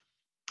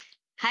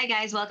Hi,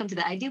 guys. Welcome to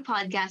the I Do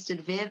podcast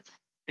with Viv.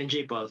 And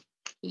J Paul.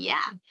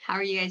 Yeah. How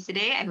are you guys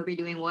today? I hope you're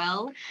doing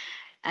well.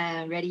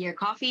 Ready your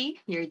coffee,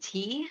 your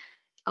tea.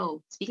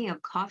 Oh, speaking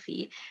of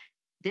coffee,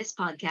 this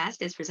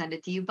podcast is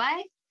presented to you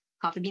by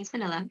Coffee Beans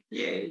Vanilla.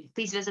 Yay.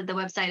 Please visit the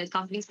website at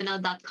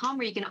coffeebeansvanilla.com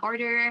where you can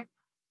order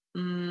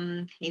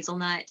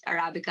hazelnut,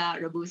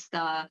 Arabica,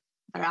 Robusta,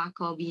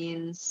 Barako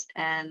beans,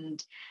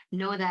 and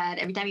know that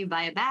every time you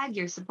buy a bag,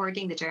 you're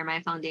supporting the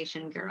Jeremiah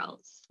Foundation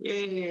girls.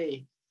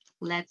 Yay.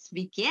 Let's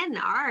begin.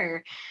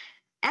 Our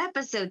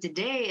episode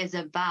today is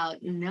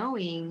about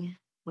knowing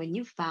when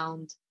you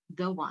found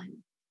the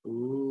one.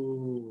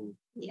 Ooh.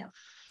 Yep.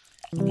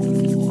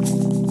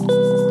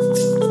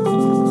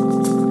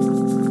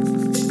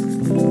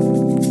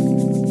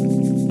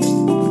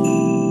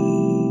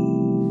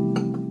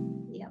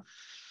 Yep.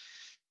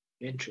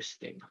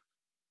 Interesting.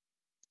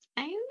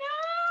 I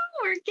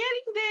know we're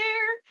getting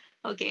there.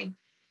 Okay.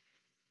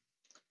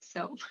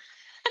 So,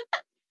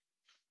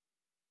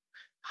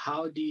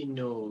 How do you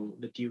know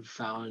that you've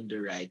found the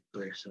right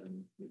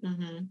person?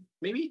 mhm.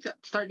 Maybe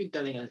start with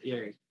telling us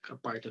a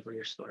part of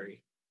your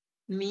story.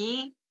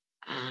 Me.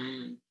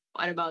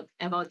 What about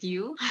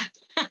you?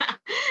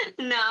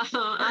 No.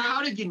 Or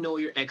how did you know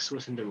your ex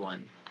wasn't the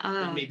one?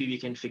 Then Um. maybe we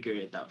can figure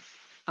it out.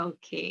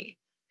 Okay.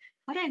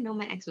 How did I know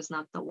my ex was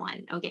not the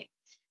one? Okay.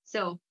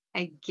 So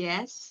I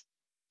guess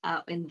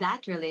in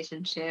that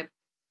relationship,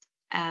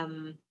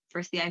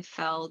 firstly I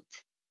felt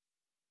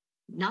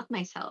not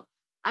myself.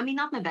 I mean,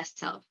 not my best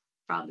self.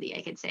 Probably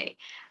I could say.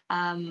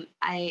 I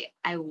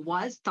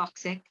was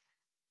toxic.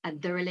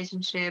 The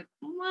relationship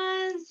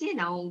was,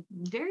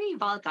 very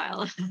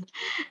volatile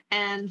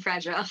and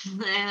fragile,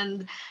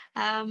 and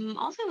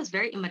also was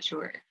very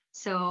immature.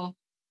 So,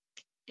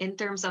 in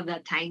terms of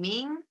the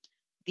timing,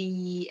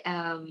 the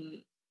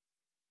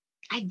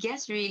I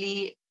guess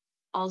really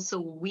also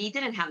we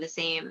didn't have the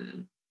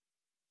same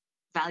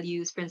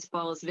values,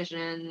 principles,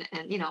 vision,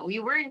 and we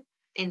weren't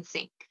in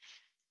sync.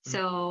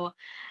 Mm.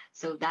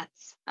 So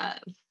that's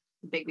a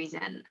big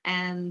reason.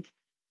 And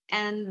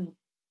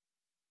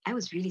I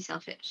was really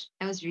selfish.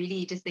 I was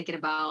really just thinking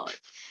about,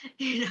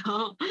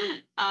 wala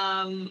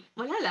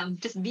lang,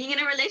 just being in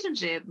a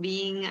relationship,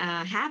 being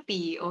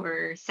happy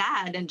or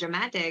sad and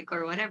dramatic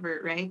or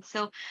whatever, right?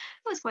 So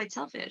I was quite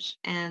selfish.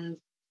 And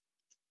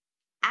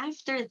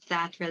after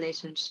that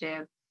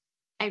relationship,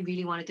 I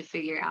really wanted to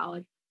figure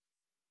out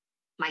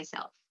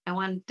myself. I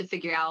wanted to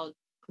figure out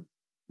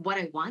what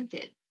I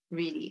wanted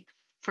really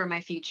for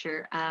my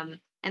future, and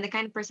the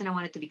kind of person I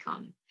wanted to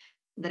become,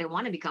 that I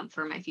want to become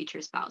for my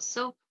future spouse.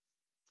 So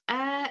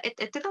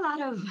it took a lot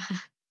of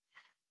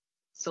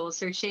soul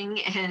searching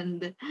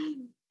and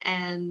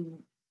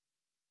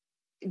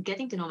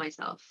getting to know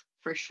myself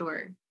for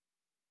sure.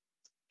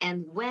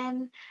 And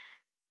when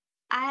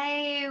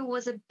I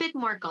was a bit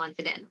more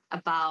confident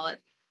about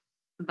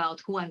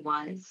who I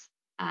was,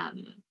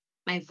 um,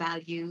 my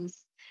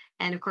values,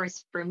 and of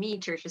course for me,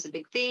 church was a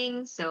big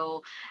thing.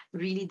 So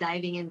really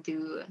diving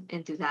into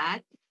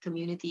that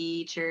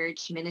community,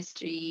 church,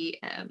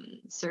 ministry,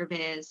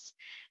 service,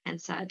 and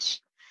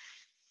such.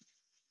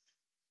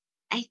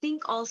 I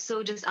think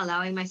also just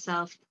allowing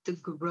myself to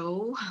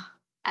grow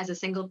as a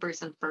single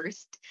person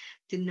first,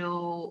 to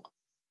know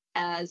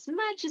as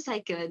much as I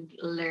could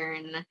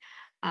learn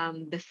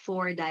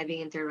before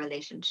diving into a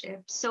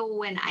relationship. So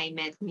when I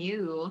met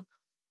you,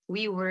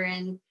 we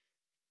weren't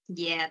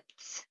yet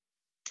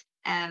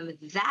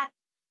that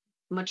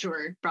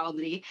mature,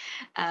 probably,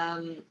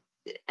 um,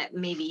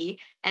 maybe,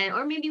 and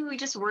or maybe we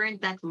just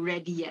weren't that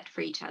ready yet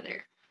for each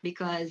other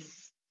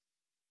because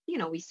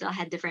we still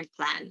had different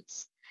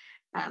plans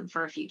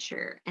for our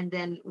future. And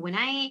then when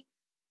I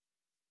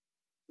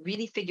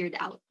really figured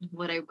out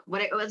what I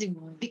was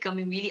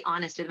becoming really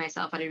honest with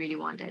myself, what I really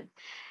wanted.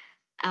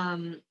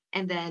 And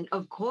then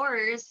of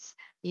course,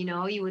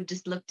 you would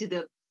just look to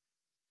the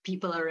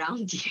people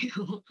around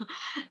you,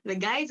 the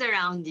guys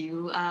around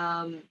you,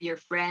 your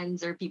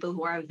friends or people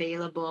who are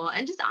available,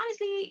 and just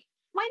honestly,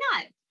 why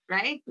not?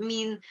 Right? I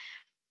mean,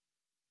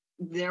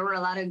 there were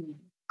a lot of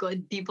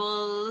good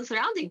people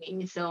surrounding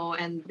me, so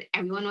and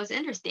everyone was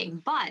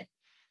interesting. But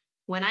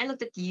when I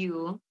looked at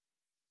you,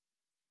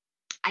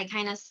 I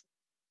kind of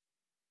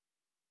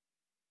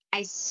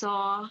I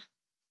saw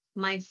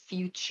my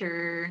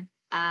future,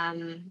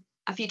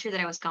 a future that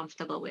I was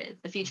comfortable with,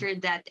 a future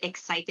that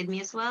excited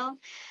me as well,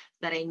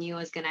 that I knew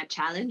was gonna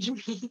challenge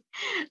me,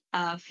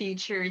 a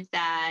future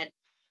that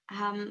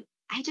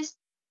I just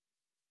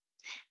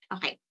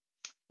okay,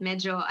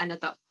 medyo ano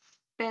to.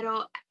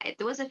 Pero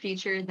it was a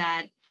future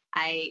that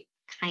I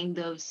kind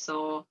of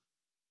saw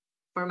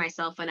for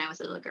myself when I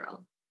was a little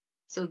girl.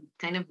 So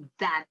kind of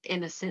that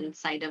innocent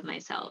side of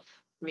myself,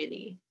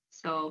 really.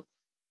 So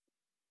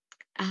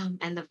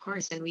and of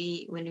course when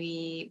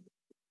we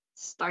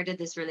started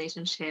this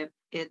relationship,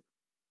 it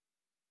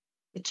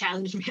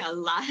challenged me a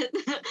lot,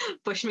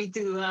 pushed me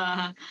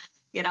to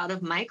get out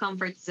of my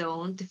comfort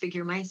zone, to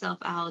figure myself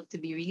out, to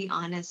be really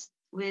honest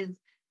with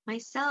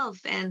myself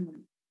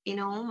and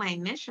my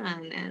mission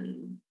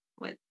and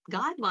what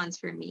God wants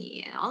for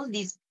me, and all of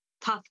these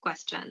tough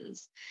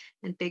questions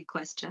and big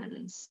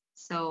questions.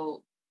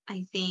 So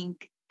I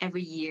think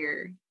every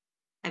year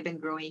I've been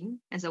growing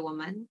as a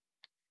woman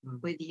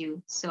Mm. with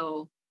you.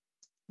 So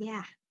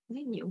yeah,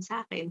 yun yung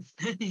sa akin.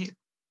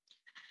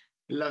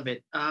 Love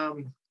it.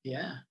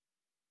 Yeah,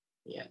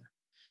 yeah.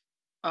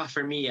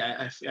 For me,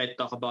 I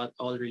talk about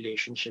all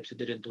relationships that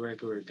didn't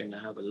work. We're gonna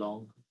have a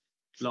long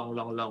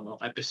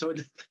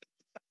episode.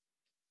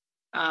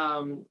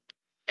 Um,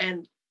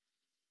 and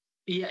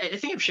yeah, I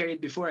think I've shared it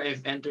before.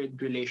 I've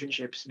entered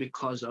relationships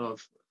because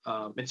of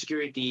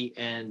insecurity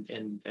and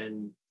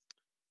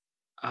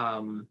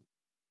um,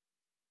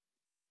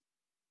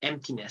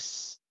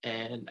 emptiness,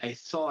 and I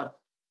thought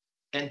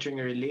entering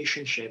a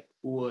relationship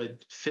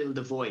would fill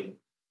the void,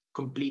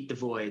 complete the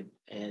void,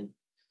 and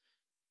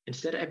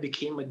instead I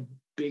became a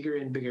bigger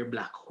and bigger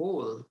black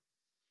hole.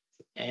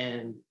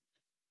 And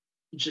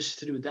just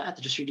through that,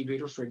 just really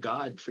grateful for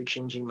God for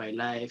changing my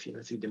life,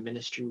 through the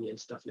ministry and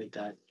stuff like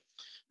that.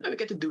 Now we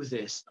get to do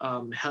this,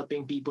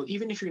 helping people,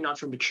 even if you're not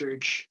from a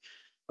church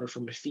or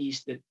from a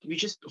feast, that we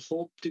just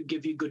hope to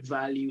give you good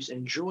values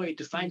and joy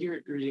to find your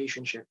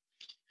relationship.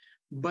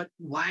 But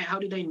why? How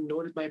did I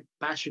know that my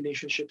past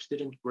relationships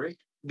didn't work?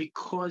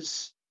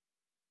 Because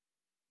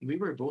we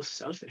were both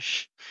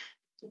selfish.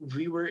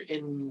 We were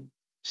in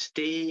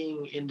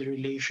staying in the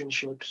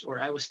relationships, or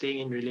I was staying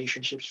in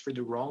relationships for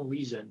the wrong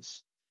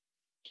reasons.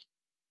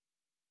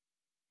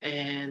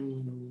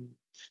 And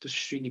it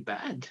was really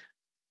bad.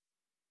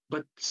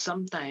 But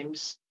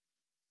sometimes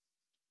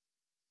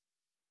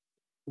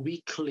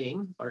we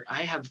cling, or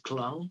I have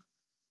clung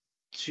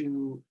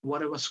to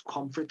what was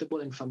comfortable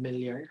and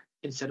familiar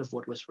instead of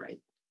what was right.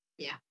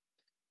 Yeah.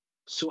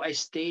 So I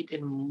stayed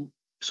in,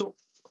 so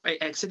I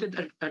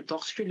exited a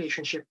toxic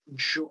relationship,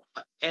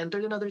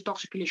 entered another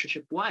toxic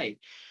relationship. Why?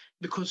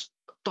 Because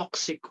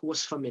toxic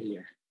was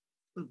familiar.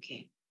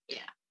 Okay.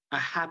 Yeah. A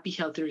happy,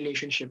 healthy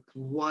relationship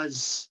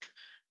was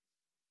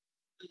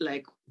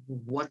like,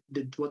 what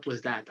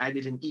was that? I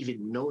didn't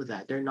even know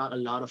that. There are not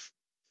a lot of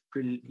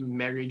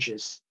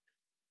marriages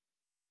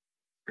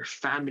or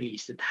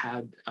families that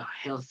had a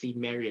healthy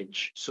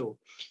marriage. So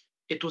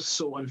it was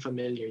so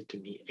unfamiliar to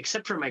me,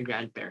 except for my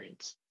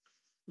grandparents.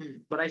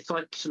 Mm. But I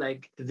thought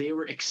like they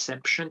were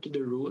exception to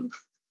the rule.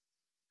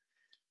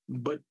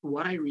 But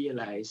what I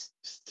realized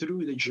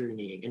through the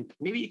journey, and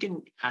maybe you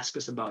can ask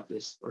us about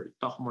this or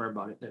talk more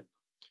about it,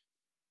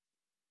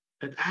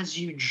 that as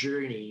you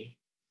journey,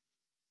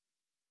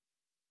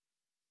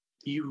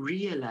 you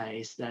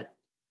realize that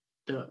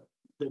the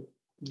the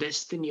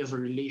destiny of a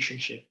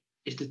relationship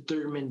is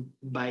determined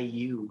by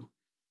you,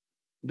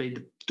 by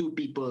the two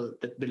people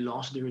that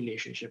belongs to the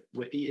relationship.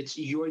 It's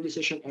your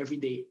decision every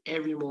day,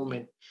 every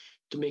moment,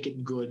 to make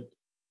it good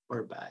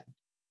or bad.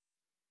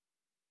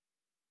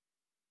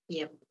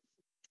 Yep.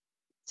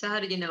 So how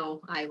did you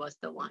know I was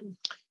the one?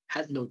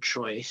 Had no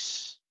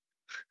choice.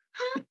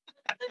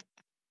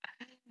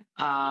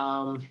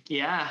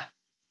 Yeah.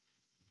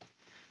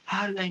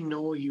 How did I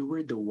know you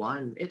were the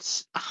one?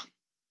 It's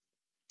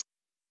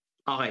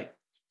okay.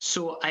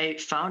 So I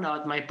found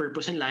out my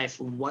purpose in life,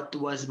 what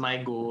was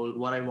my goal,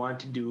 what I wanted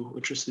to do,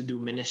 which was to do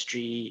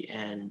ministry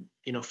and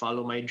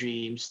follow my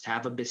dreams,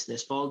 have a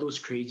business, all those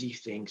crazy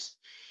things.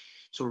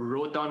 So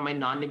wrote down my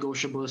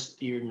non-negotiables.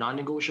 Your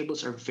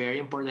non-negotiables are very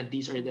important.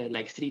 These are the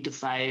like 3 to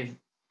 5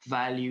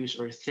 values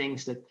or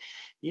things that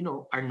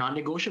are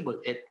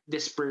non-negotiable.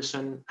 This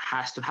person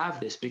has to have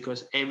this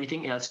because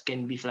everything else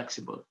can be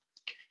flexible.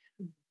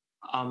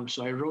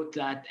 So I wrote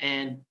that,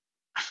 and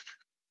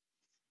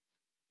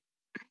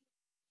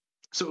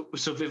so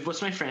Viv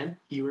was my friend.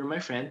 You were my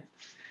friend,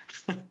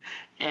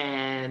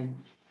 and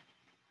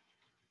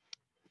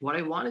what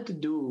I wanted to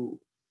do,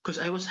 because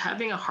I was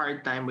having a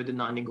hard time with the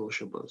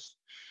non-negotiables.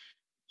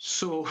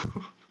 So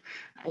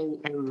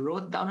I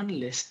wrote down a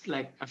list,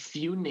 like a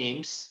few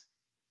names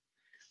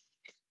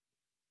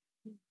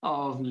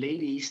of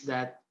ladies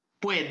that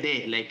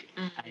puede, like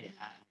I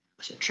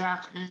was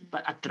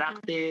but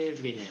attractive,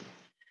 ganyan.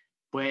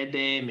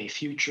 Puede, may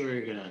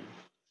future, ganun.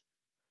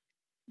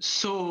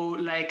 So,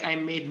 like, I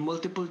made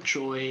multiple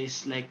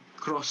choice, like,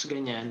 cross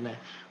ganyan, na,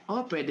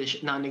 oh,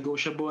 pwede,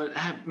 non-negotiable,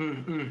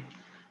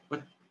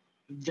 But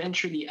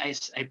eventually,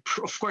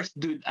 of course,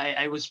 dude,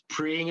 I was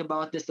praying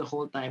about this the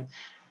whole time.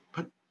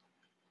 But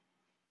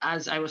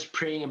as I was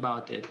praying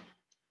about it,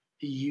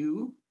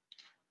 you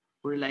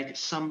were like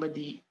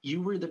somebody,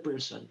 you were the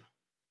person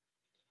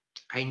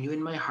I knew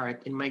in my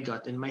heart, in my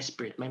gut, in my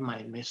spirit, my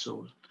mind, my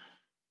soul,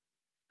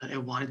 that I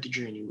wanted to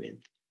journey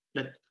with,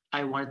 that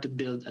I wanted to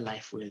build a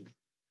life with.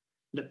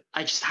 That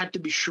I just had to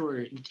be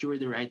sure that you were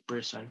the right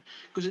person.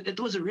 Because it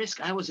was a risk.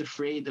 I was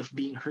afraid of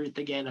being hurt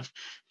again, of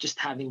just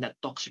having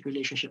that toxic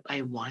relationship.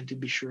 I wanted to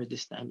be sure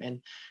this time.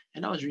 And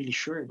I was really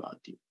sure about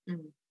you.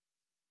 Mm.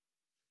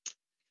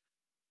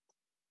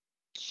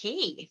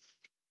 Okay.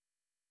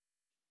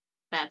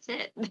 That's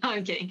it. No,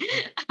 I'm kidding.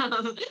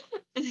 Um,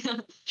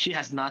 She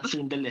has not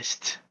seen the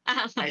list.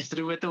 I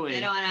threw it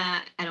away.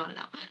 I don't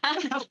wanna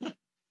know.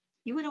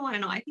 You wouldn't want to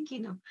know. I think you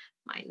know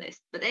my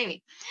list. But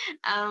anyway.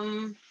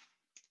 Um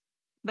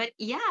but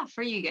yeah,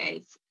 for you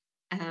guys,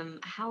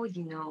 how would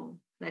you know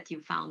that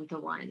you found the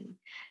one?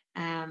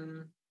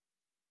 Um,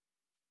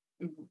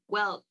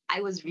 well,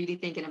 I was really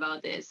thinking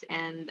about this,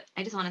 and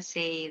I just want to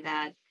say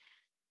that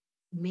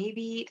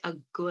maybe a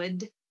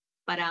good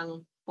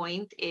parang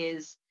point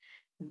is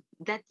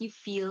that you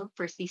feel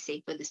firstly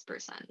safe with this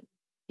person.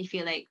 You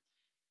feel like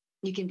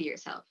you can be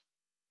yourself.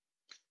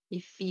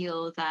 You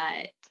feel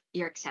that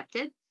you're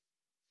accepted,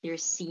 you're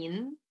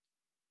seen.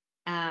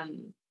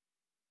 Um,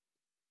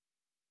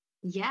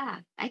 yeah,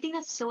 I think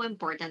that's so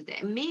important.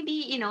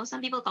 Maybe,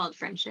 some people call it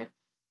friendship.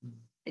 Mm.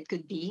 It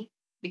could be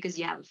because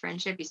you have a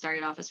friendship, you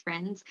started off as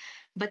friends,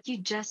 but you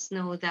just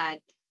know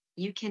that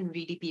you can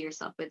really be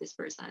yourself with this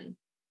person.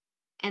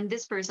 And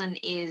this person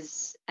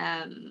is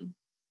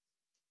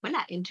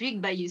wala,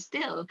 intrigued by you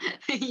still,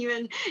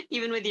 even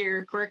even with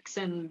your quirks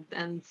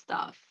and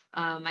stuff.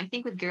 I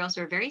think with girls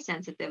we're very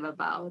sensitive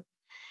about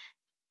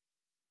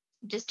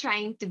just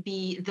trying to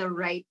be the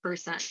right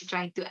person,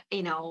 trying to,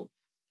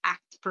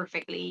 act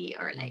perfectly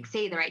or like Mm.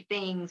 say the right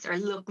things or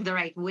look the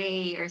right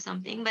way or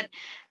something. But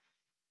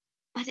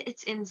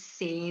it's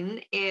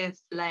insane if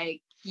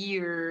like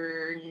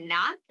you're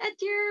not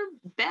at your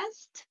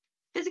best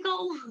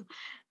physical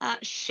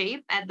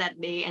shape at that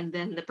day, and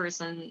then the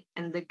person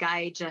and the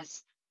guy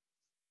just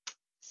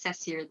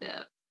says you're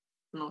the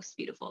most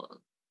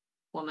beautiful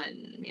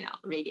woman,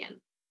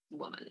 radiant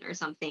woman or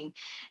something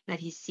that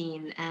he's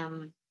seen.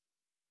 And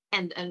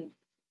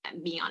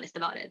I'm being honest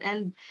about it.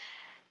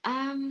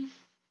 Um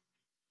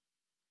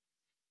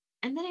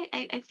and then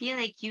I feel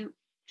like you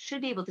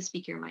should be able to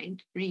speak your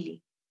mind,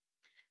 really.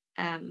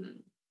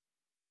 Um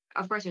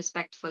of course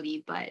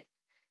respectfully, but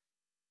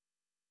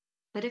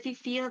if you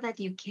feel that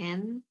you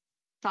can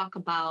talk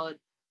about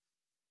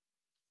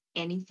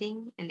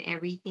anything and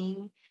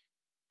everything,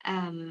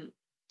 um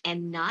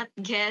and not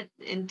get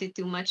into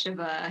too much of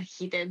a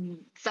heated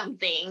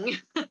something,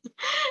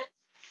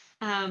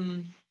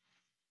 um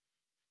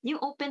yung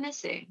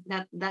openness,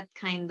 that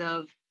kind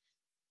of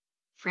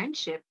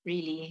friendship,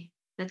 really,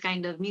 that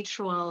kind of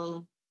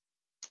mutual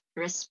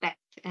respect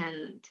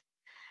and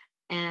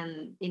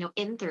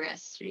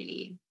interest,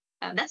 really.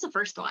 That's the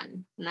first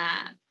one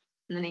na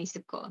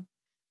naisip ko,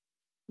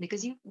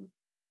 because you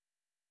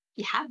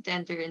have to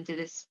enter into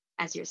this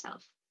as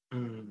yourself.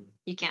 Mm.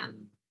 You can't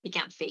Mm. you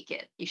can't fake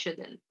it. You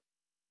shouldn't.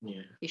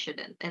 Yeah. You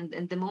shouldn't.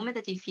 And the moment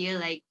that you feel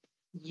like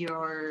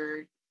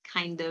you're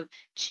kind of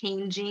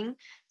changing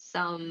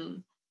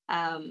some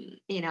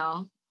you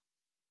know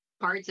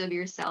parts of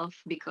yourself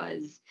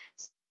because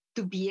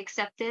to be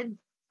accepted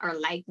or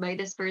liked by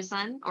this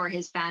person or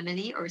his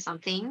family or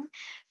something,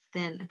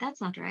 then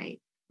that's not right,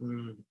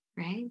 Mm.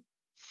 right?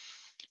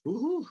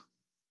 Woohoo.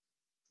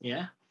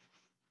 Yeah.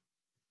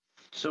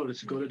 So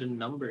let's go to the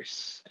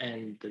numbers.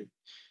 And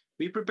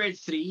we prepared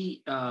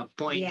three Yeah.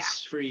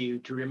 points for you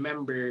to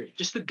remember,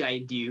 just to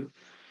guide you.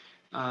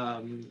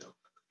 Um,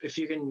 if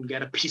you can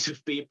get a piece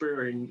of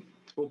paper or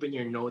open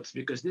your notes,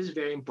 because this is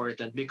very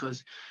important,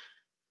 because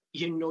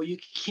you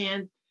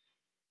can't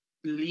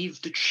leave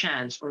to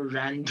chance or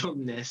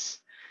randomness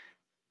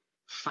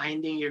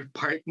finding your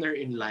partner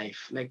in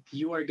life. Like,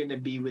 you are gonna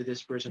be with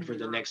this person for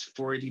the No. next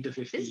 40 to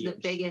 50 This is the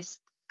years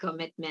biggest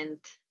commitment.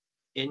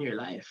 in your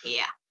life.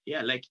 Yeah.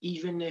 Yeah, like,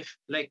 even if,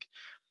 like,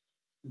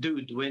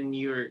 dude, when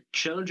your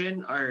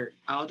children are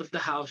out of the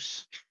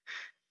house,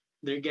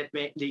 they get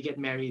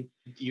married,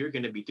 you're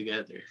gonna be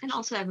together. And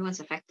also everyone's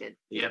affected.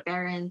 Your Yep.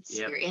 parents,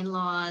 Yep. your Yep.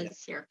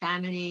 in-laws, your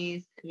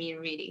families. I mean,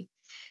 really.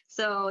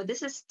 So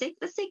let's take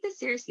this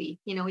seriously.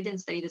 We didn't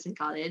study this in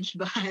college,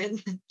 but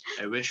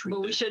I wish we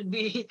but we could. should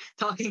be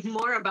talking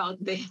more about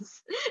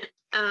this,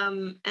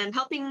 and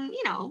helping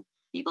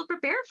people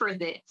prepare for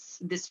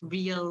this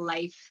real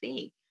life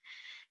thing.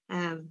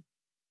 Um,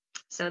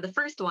 so the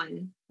first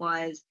one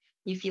was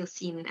you feel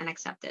seen and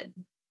accepted.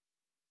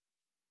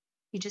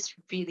 You just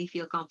really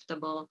feel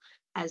comfortable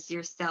as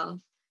yourself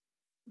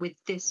with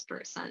this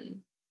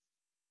person.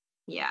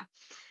 Yeah.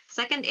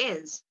 Second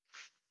is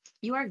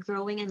you are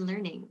growing and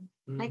learning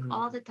like Mm-hmm.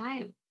 all the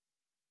time.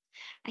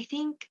 I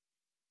think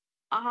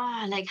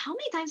like how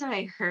many times have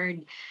I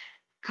heard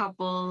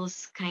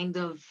couples kind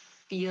of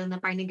feel na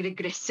parang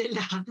nagregress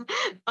sila.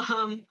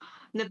 um,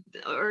 na,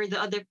 or the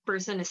other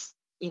person is,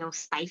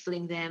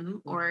 stifling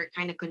them or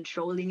kind of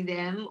controlling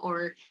them,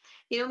 or,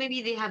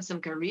 maybe they have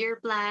some career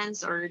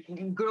plans or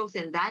growth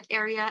in that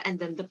area, and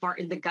then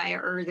the guy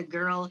or the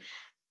girl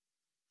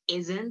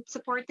isn't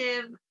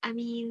supportive. I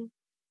mean,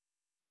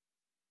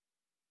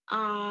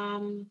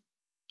 um,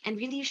 and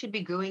really you should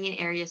be growing in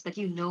areas that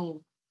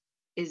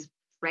is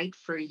right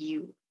for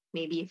you.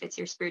 Maybe if it's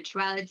your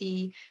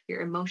spirituality,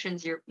 your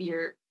emotions,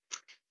 your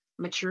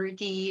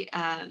maturity,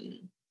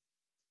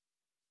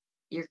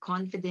 your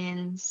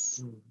confidence,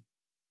 Mm.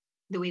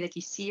 the way that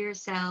you see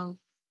yourself.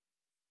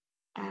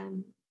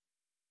 Um,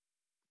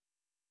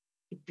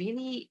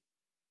 really,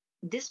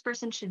 this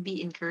person should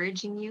be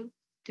encouraging you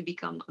to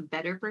become a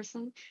better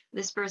person.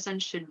 This person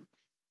should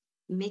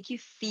make you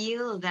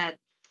feel that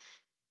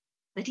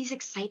he's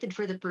excited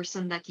for the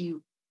person that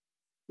you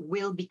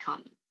will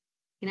become.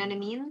 You know what I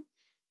mean?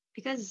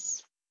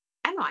 Because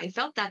don't know, I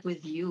felt that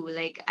with you.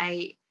 Like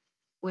I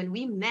when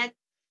we met,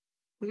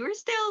 we were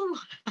still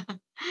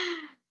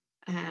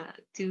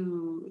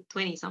to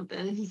 20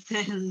 somethings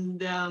and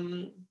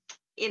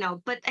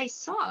but I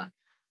saw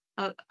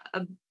a,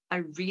 a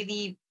a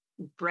really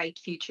bright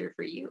future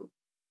for you.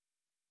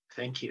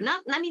 Thank you.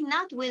 Not, I mean,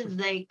 not with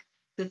like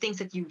the things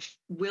that you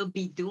will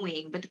be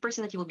doing, but the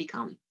person that you will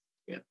become.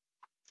 Yeah.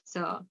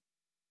 So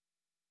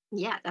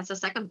yeah, that's the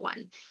second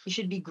one. You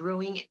should be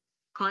growing,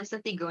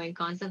 constantly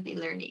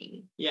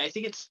learning. Yeah, I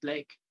think it's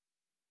like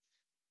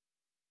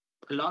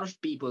a lot of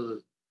people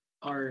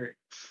are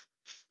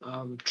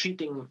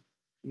treating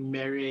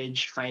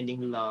marriage,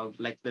 finding love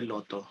like the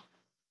lotto.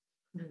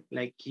 Mm.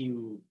 Like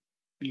you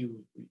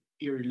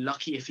you're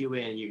lucky if you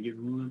win.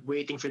 You're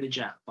waiting for the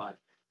jackpot.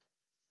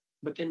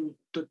 But in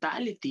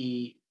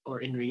totality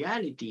or in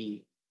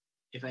reality,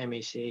 if I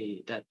may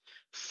say, that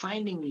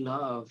finding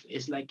love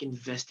is like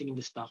investing in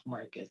the stock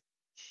market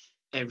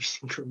every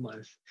single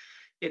month.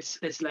 It's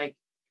like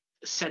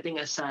setting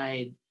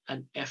aside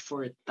an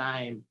effort,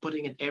 time,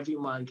 putting it every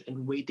month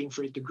and waiting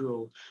for it to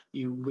grow.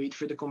 You wait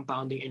for the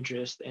compounding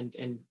interest, and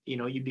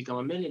you become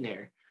a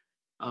millionaire.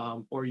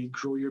 Or you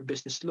grow your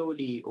business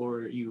slowly,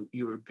 or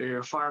you're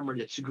a farmer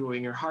that's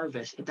growing your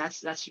harvest.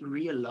 That's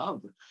real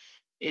love.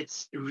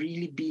 It's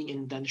really being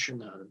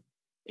intentional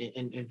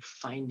in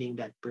finding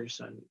that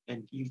person,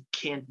 and you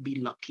can't be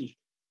lucky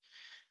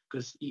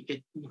because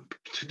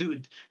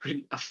dude,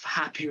 really, a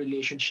happy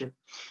relationship,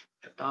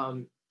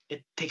 um,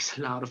 it takes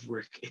a lot of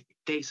work. It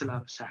takes a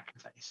lot of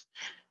sacrifice.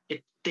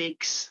 It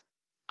takes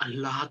a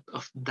lot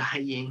of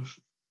dying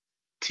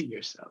to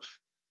yourself.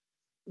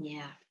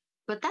 Yeah.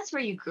 But that's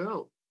where you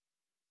grow,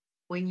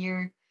 when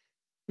you're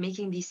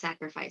making these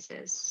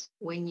sacrifices,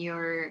 when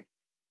you're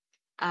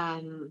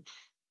um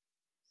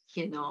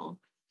you know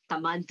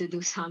tamad to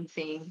do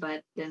something,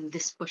 but then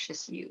this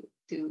pushes you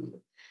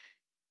to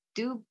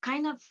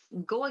kind of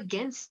go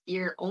against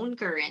your own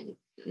current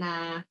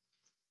na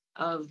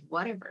of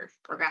whatever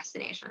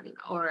procrastination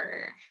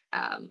or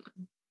um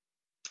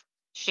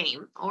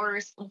shame or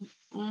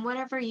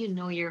whatever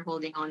you're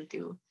holding on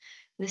to.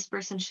 This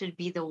person should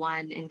be the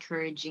one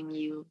encouraging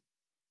you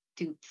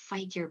to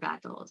fight your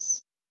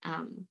battles,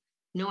 um,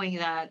 knowing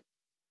that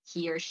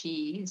he or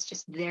she is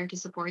just there to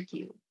support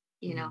you.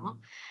 You know,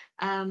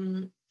 Mm.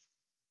 um,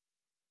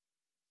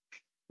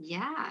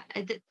 yeah.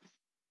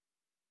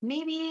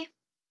 Maybe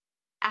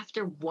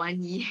after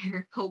 1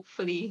 year,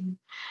 hopefully,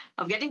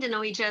 of getting to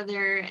know each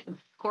other,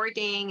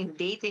 courting and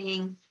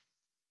dating,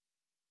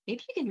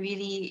 maybe you can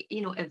really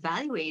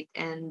evaluate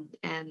and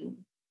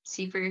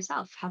see for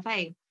yourself, have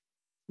I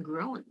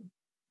grown?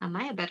 Am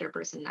I a better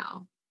person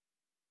now?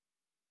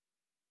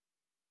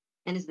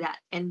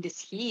 And is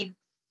he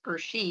or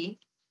she,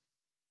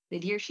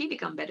 did he or she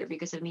become better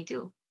because of me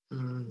too? You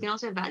Mm. can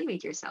also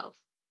evaluate yourself.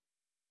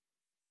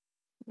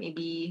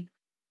 Maybe,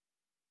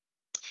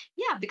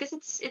 yeah, because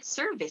it's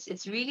service.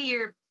 It's really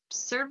you're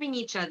serving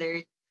each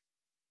other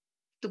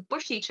to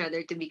push each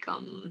other to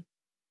become,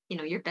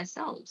 your best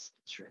selves.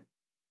 Sure.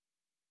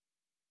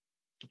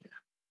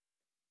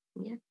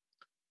 Yeah.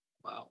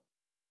 Wow.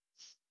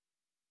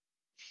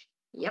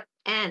 Yep.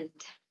 And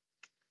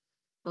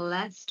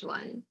last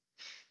one.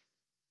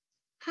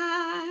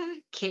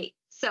 Okay.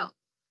 So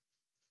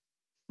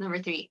number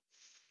three.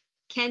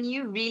 Can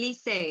you really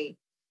say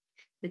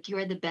that you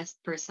are the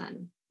best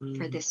person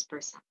for Mm. this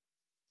person?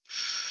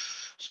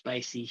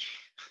 Spicy.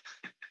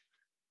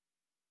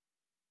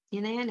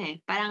 Yun na yun eh.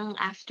 Parang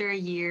after a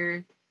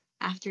year,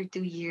 after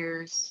 2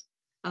 years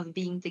of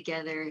being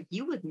together,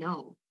 you would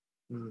know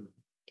Mm.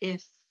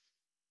 if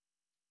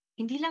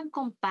hindi lang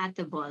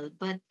compatible,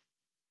 but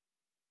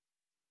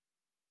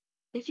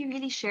if you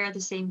really share the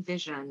same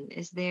vision.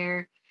 Is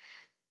there,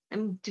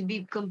 to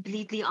be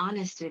completely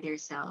honest with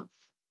yourself,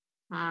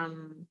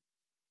 um,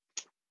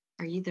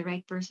 are you the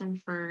right person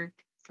for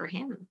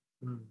him,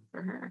 Mm.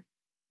 for her?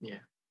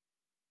 Yeah.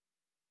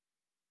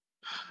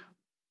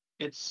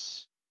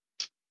 It's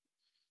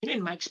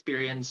in my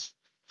experience,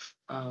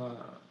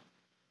 uh,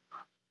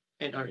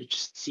 and or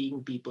just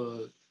seeing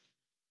people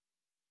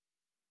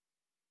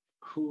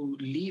who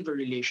leave a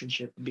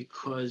relationship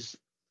because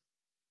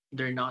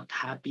they're not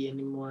happy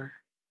anymore.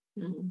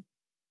 Mhm.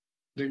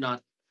 They're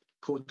not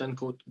quote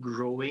unquote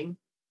growing.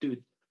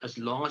 Dude, as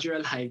long as you're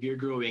alive, you're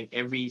growing.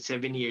 Every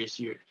 7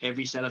 years,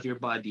 every cell of your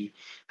body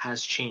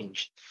has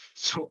changed.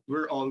 So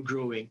we're all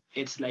growing.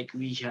 It's like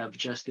we have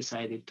just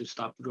decided to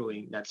stop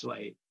growing. That's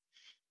why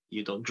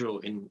you don't grow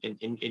in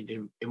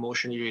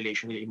emotionally,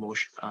 relationally,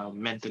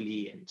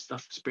 mentally, and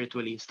stuff,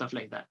 spiritually, stuff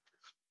like that.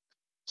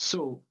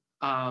 So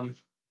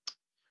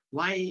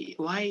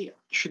why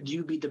should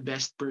you be the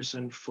best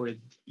person for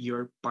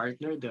your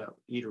partner, the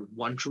either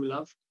one true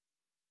love?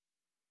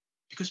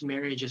 Because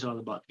marriage is all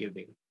about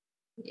giving.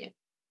 Yeah.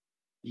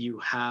 You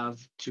have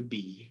to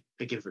be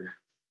a giver.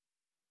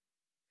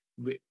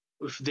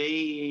 If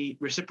they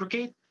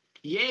reciprocate,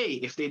 yay.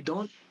 If they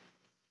don't,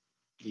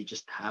 you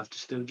just have to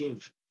still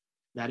give.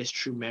 That is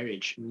true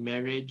marriage.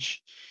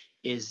 Marriage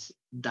is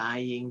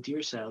dying to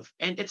yourself.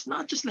 And it's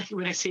not just like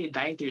when I say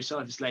dying to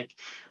yourself, it's like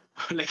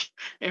like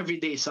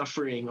everyday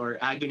suffering or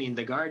agony in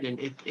the garden.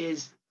 It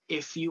is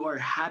if you are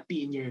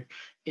happy in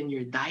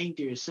your dying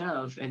to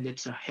yourself and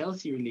it's a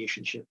healthy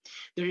relationship,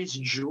 there is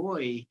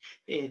joy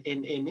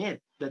in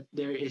it, that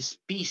there is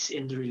peace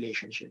in the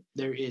relationship.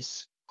 There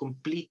is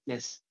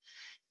completeness.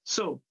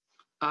 So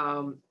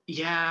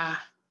yeah,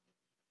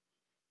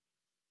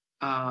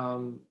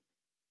 um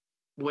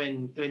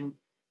when when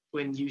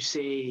when you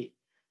say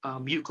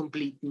you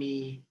complete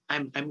me,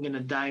 I'm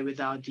gonna die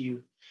without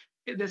you,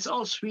 that's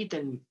all sweet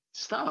and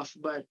stuff,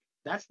 but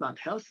that's not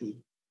healthy.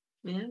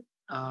 Yeah.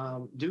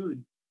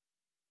 Dude,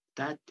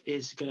 that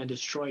is gonna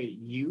destroy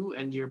you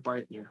and your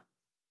partner.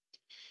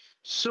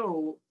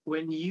 So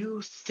when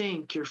you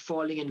think you're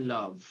falling in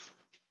love,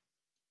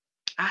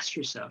 ask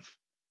yourself,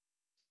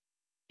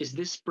 is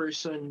this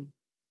person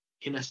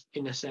in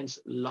a sense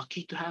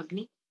lucky to have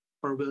me?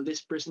 Or will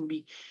this person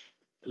be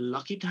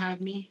lucky to have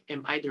me?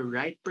 Am I the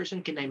right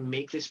person? Can I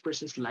make this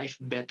person's life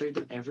better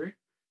than ever?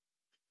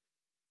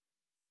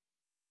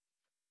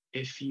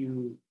 If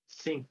you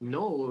think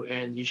no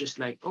and you just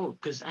like, oh,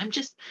 because I'm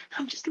just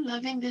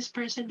loving this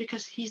person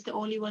because he's the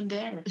only one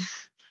there,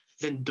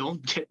 then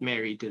don't get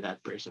married to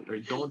that person or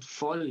don't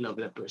fall in love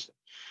with that person.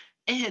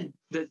 And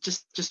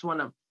just want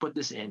to put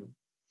this in.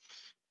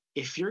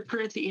 If you're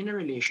currently in a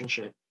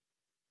relationship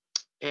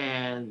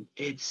and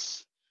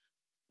it's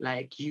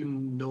like you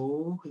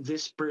know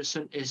this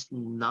person is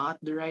not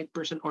the right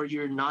person, or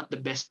you're not the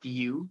best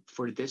you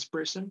for this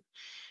person,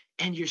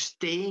 and you're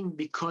staying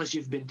because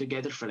you've been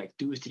together for like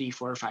 2, 3,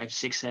 4, 5,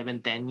 6,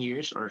 7, 10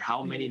 years, or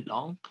how many Mm.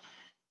 long,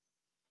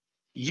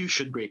 you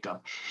should break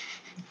up.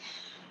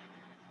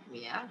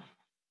 Yeah.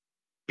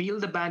 Peel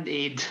the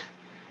band-aid.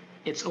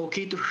 It's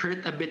okay to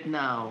hurt a bit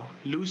now.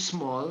 Lose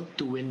small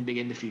to win big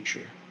in the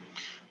future.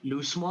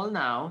 Lose small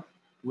now,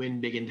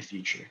 win big in the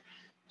future.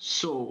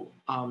 So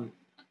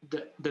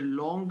the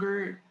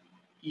longer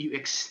you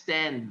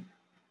extend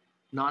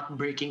not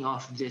breaking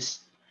off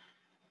this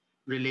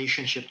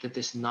relationship that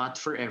is not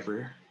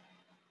forever,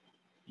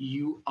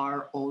 you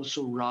are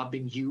also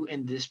robbing you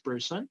and this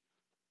person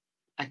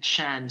a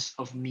chance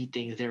of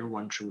meeting their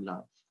one true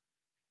love.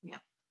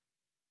 Yeah.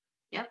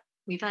 Yep.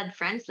 We've had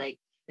friends like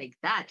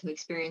that who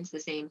experience the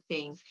same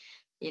thing,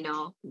 you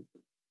know,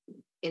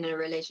 in a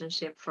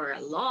relationship for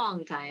a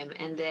long time,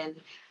 and then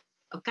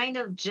kind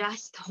of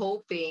just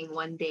hoping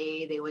one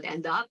day they would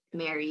end up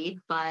married.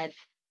 But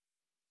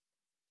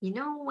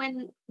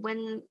when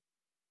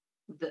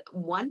the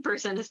one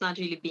person is not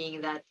really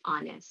being that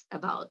honest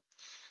about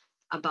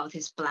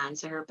his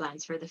plans or her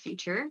plans for the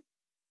future,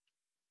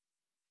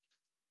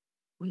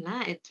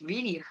 wala, it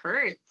really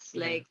hurts.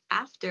 Yeah. Like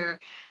after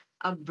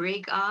a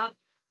breakup,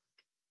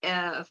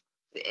 uh,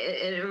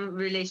 in a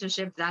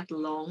relationship that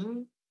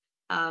long,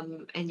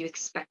 and you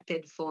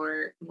expected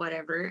for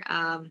whatever,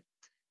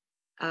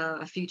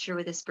 a future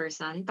with this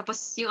person.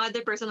 Tapos yung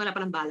other person wala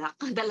pa ng balak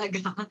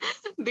talaga.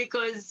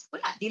 Because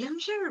wala, di lang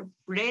siya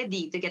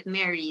ready to get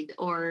married,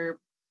 or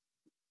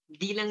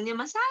di lang niya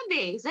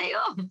masabi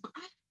sa'yo.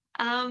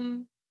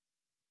 Um,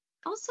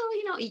 Also,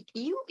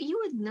 you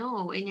would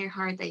know in your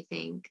heart, I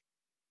think,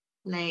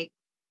 like,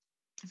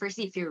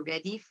 firstly, if you're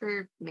ready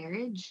for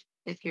marriage,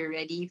 if you're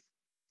ready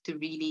to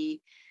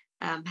really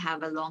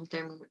have a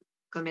long-term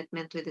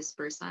commitment with this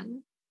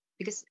person.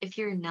 Because if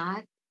you're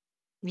not,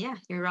 yeah,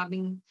 you're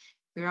robbing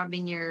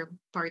your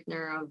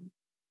partner of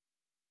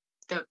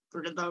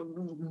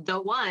the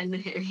one,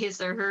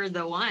 his or her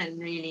the one,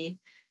 really,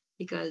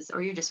 because, or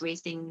you're just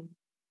wasting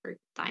her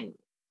time,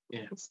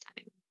 Yeah. his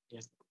time.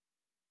 Yeah.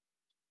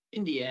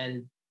 In the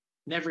end,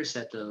 never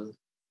settle.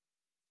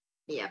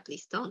 Yeah,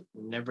 please don't.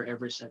 Never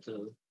ever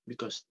settle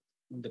because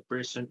the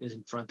person is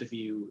in front of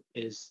you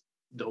is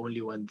the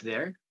only one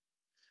there.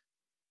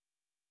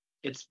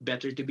 It's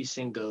better to be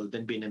single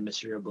than be in a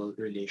miserable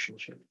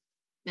relationship.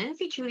 And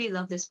if you truly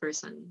love this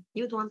person,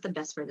 you'd want the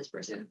best for this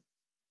person.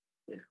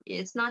 Yeah.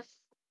 It's not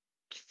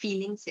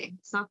feelings, eh.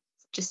 It's not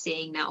just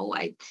saying na, oh,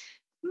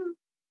 hmm,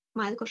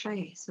 mahal ko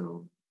siya eh,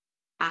 so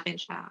akin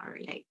siya, or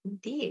like,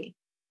 hindi eh.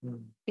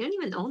 Mm. You don't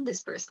even own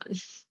this person.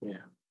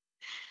 Yeah.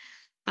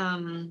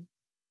 Um,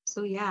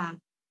 so yeah,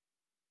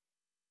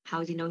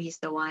 how do you know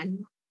he's the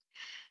one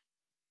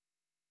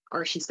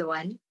or she's the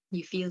one?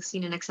 You feel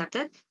seen and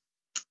accepted.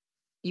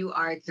 You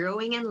are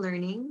growing and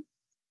learning,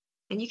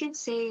 and you can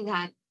say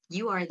that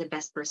you are the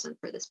best person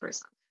for this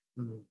person.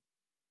 Mm.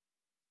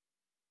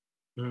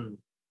 Mm.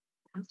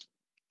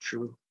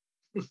 True.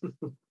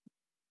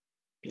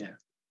 Yeah.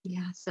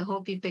 Yeah, so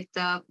hope you picked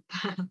up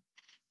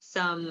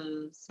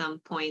some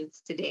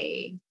points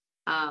today.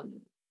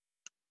 Um,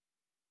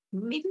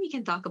 Maybe we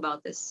can talk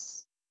about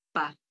this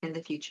pa in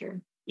the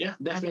future. Yeah,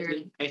 Other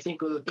definitely. I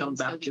think we'll come things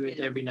that back we to it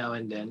can, every now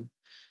and then.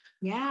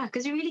 yeah,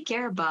 because we really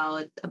care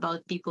about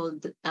people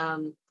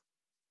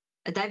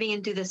diving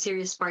into the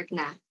serious part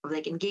now of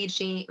like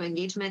engagement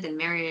and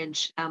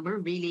marriage.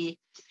 We're really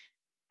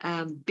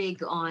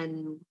big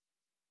on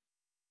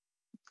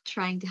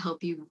trying to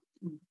help you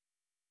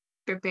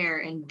prepare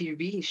and be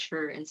really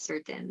sure and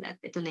certain that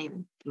ito na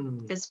yun.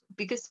 Mm.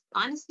 Because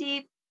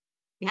honestly,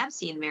 we have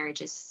seen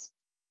marriages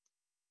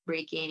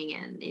breaking,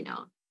 and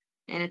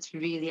and it's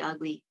really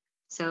ugly.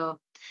 So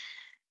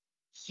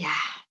yeah,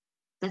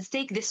 let's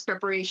take this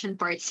preparation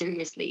part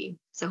seriously.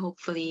 So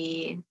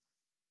hopefully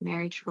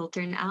marriage will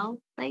turn out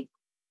like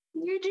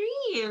your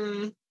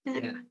dream.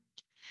 Yeah.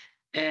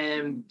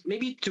 And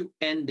maybe to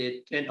end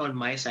it, and on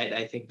my side,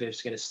 I think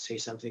there's gonna say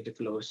something to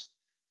close.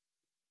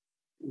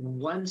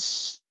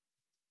 Once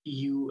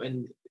you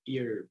and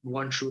your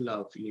one true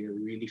love, you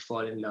really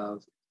fall in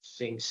love,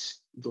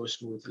 things go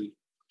smoothly.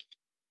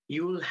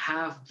 You'll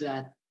have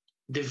that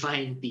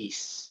divine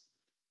peace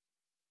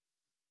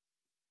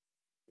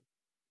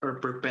or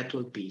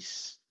perpetual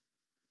peace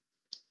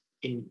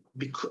and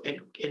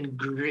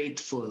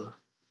grateful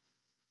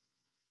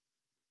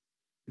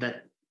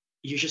that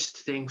you're just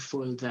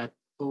thankful that,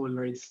 oh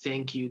Lord,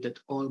 thank you that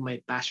all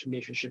my past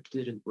relationships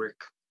didn't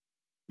work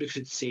because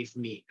it saved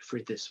me for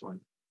this one.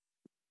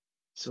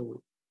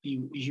 So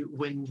you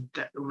when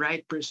the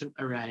right person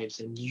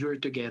arrives and you're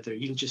together,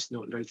 you'll just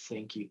know, Lord,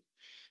 thank you.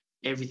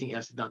 Everything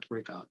else did not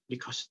work out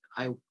because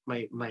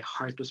my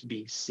heart was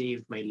being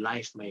saved, my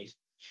life my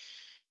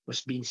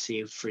was being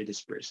saved for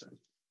this person.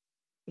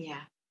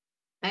 Yeah,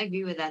 I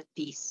agree with that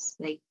piece.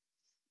 Like,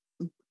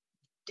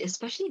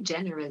 especially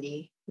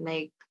generally,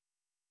 like,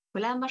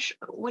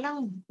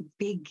 walang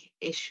big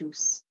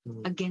issues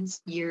Mm.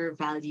 against your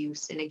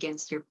values and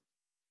against your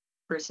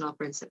personal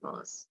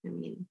principles. I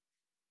mean,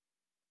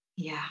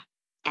 yeah.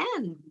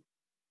 And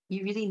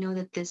you really know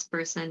that this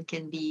person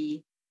can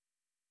be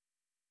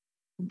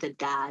the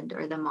dad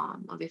or the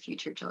mom of your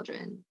future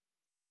children.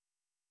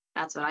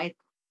 That's what I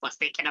was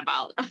thinking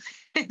about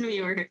when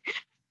we were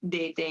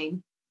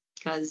dating.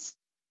 Because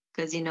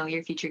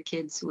your future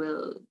kids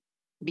will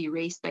be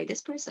raised by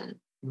this person.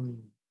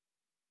 Mm.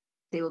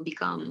 They will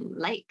become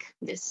like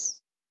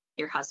this,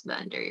 your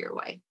husband or your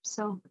wife.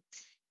 So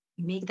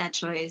make that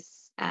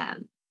choice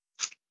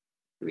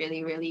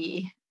really,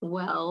 really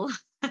well.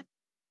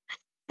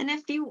 And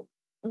if you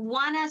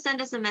want to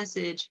send us a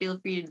message, feel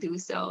free to do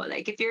so.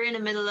 Like if you're in the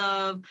middle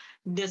of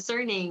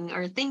discerning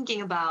or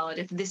thinking about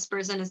if this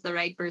person is the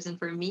right person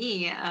for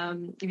me,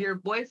 your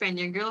boyfriend,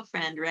 your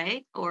girlfriend,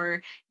 right?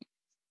 Or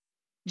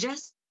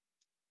just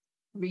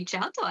reach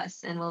out to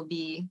us and we'll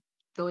be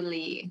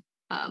totally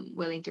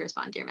willing to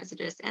respond to your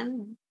messages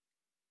and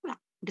yeah,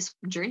 just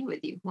journey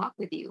with you, walk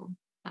with you.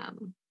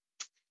 Um,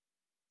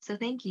 so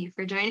thank you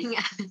for joining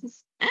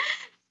us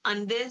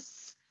on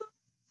this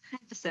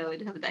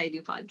episode of the I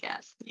Do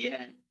podcast.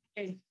 Yeah.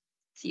 Hey.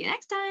 See you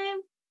next time.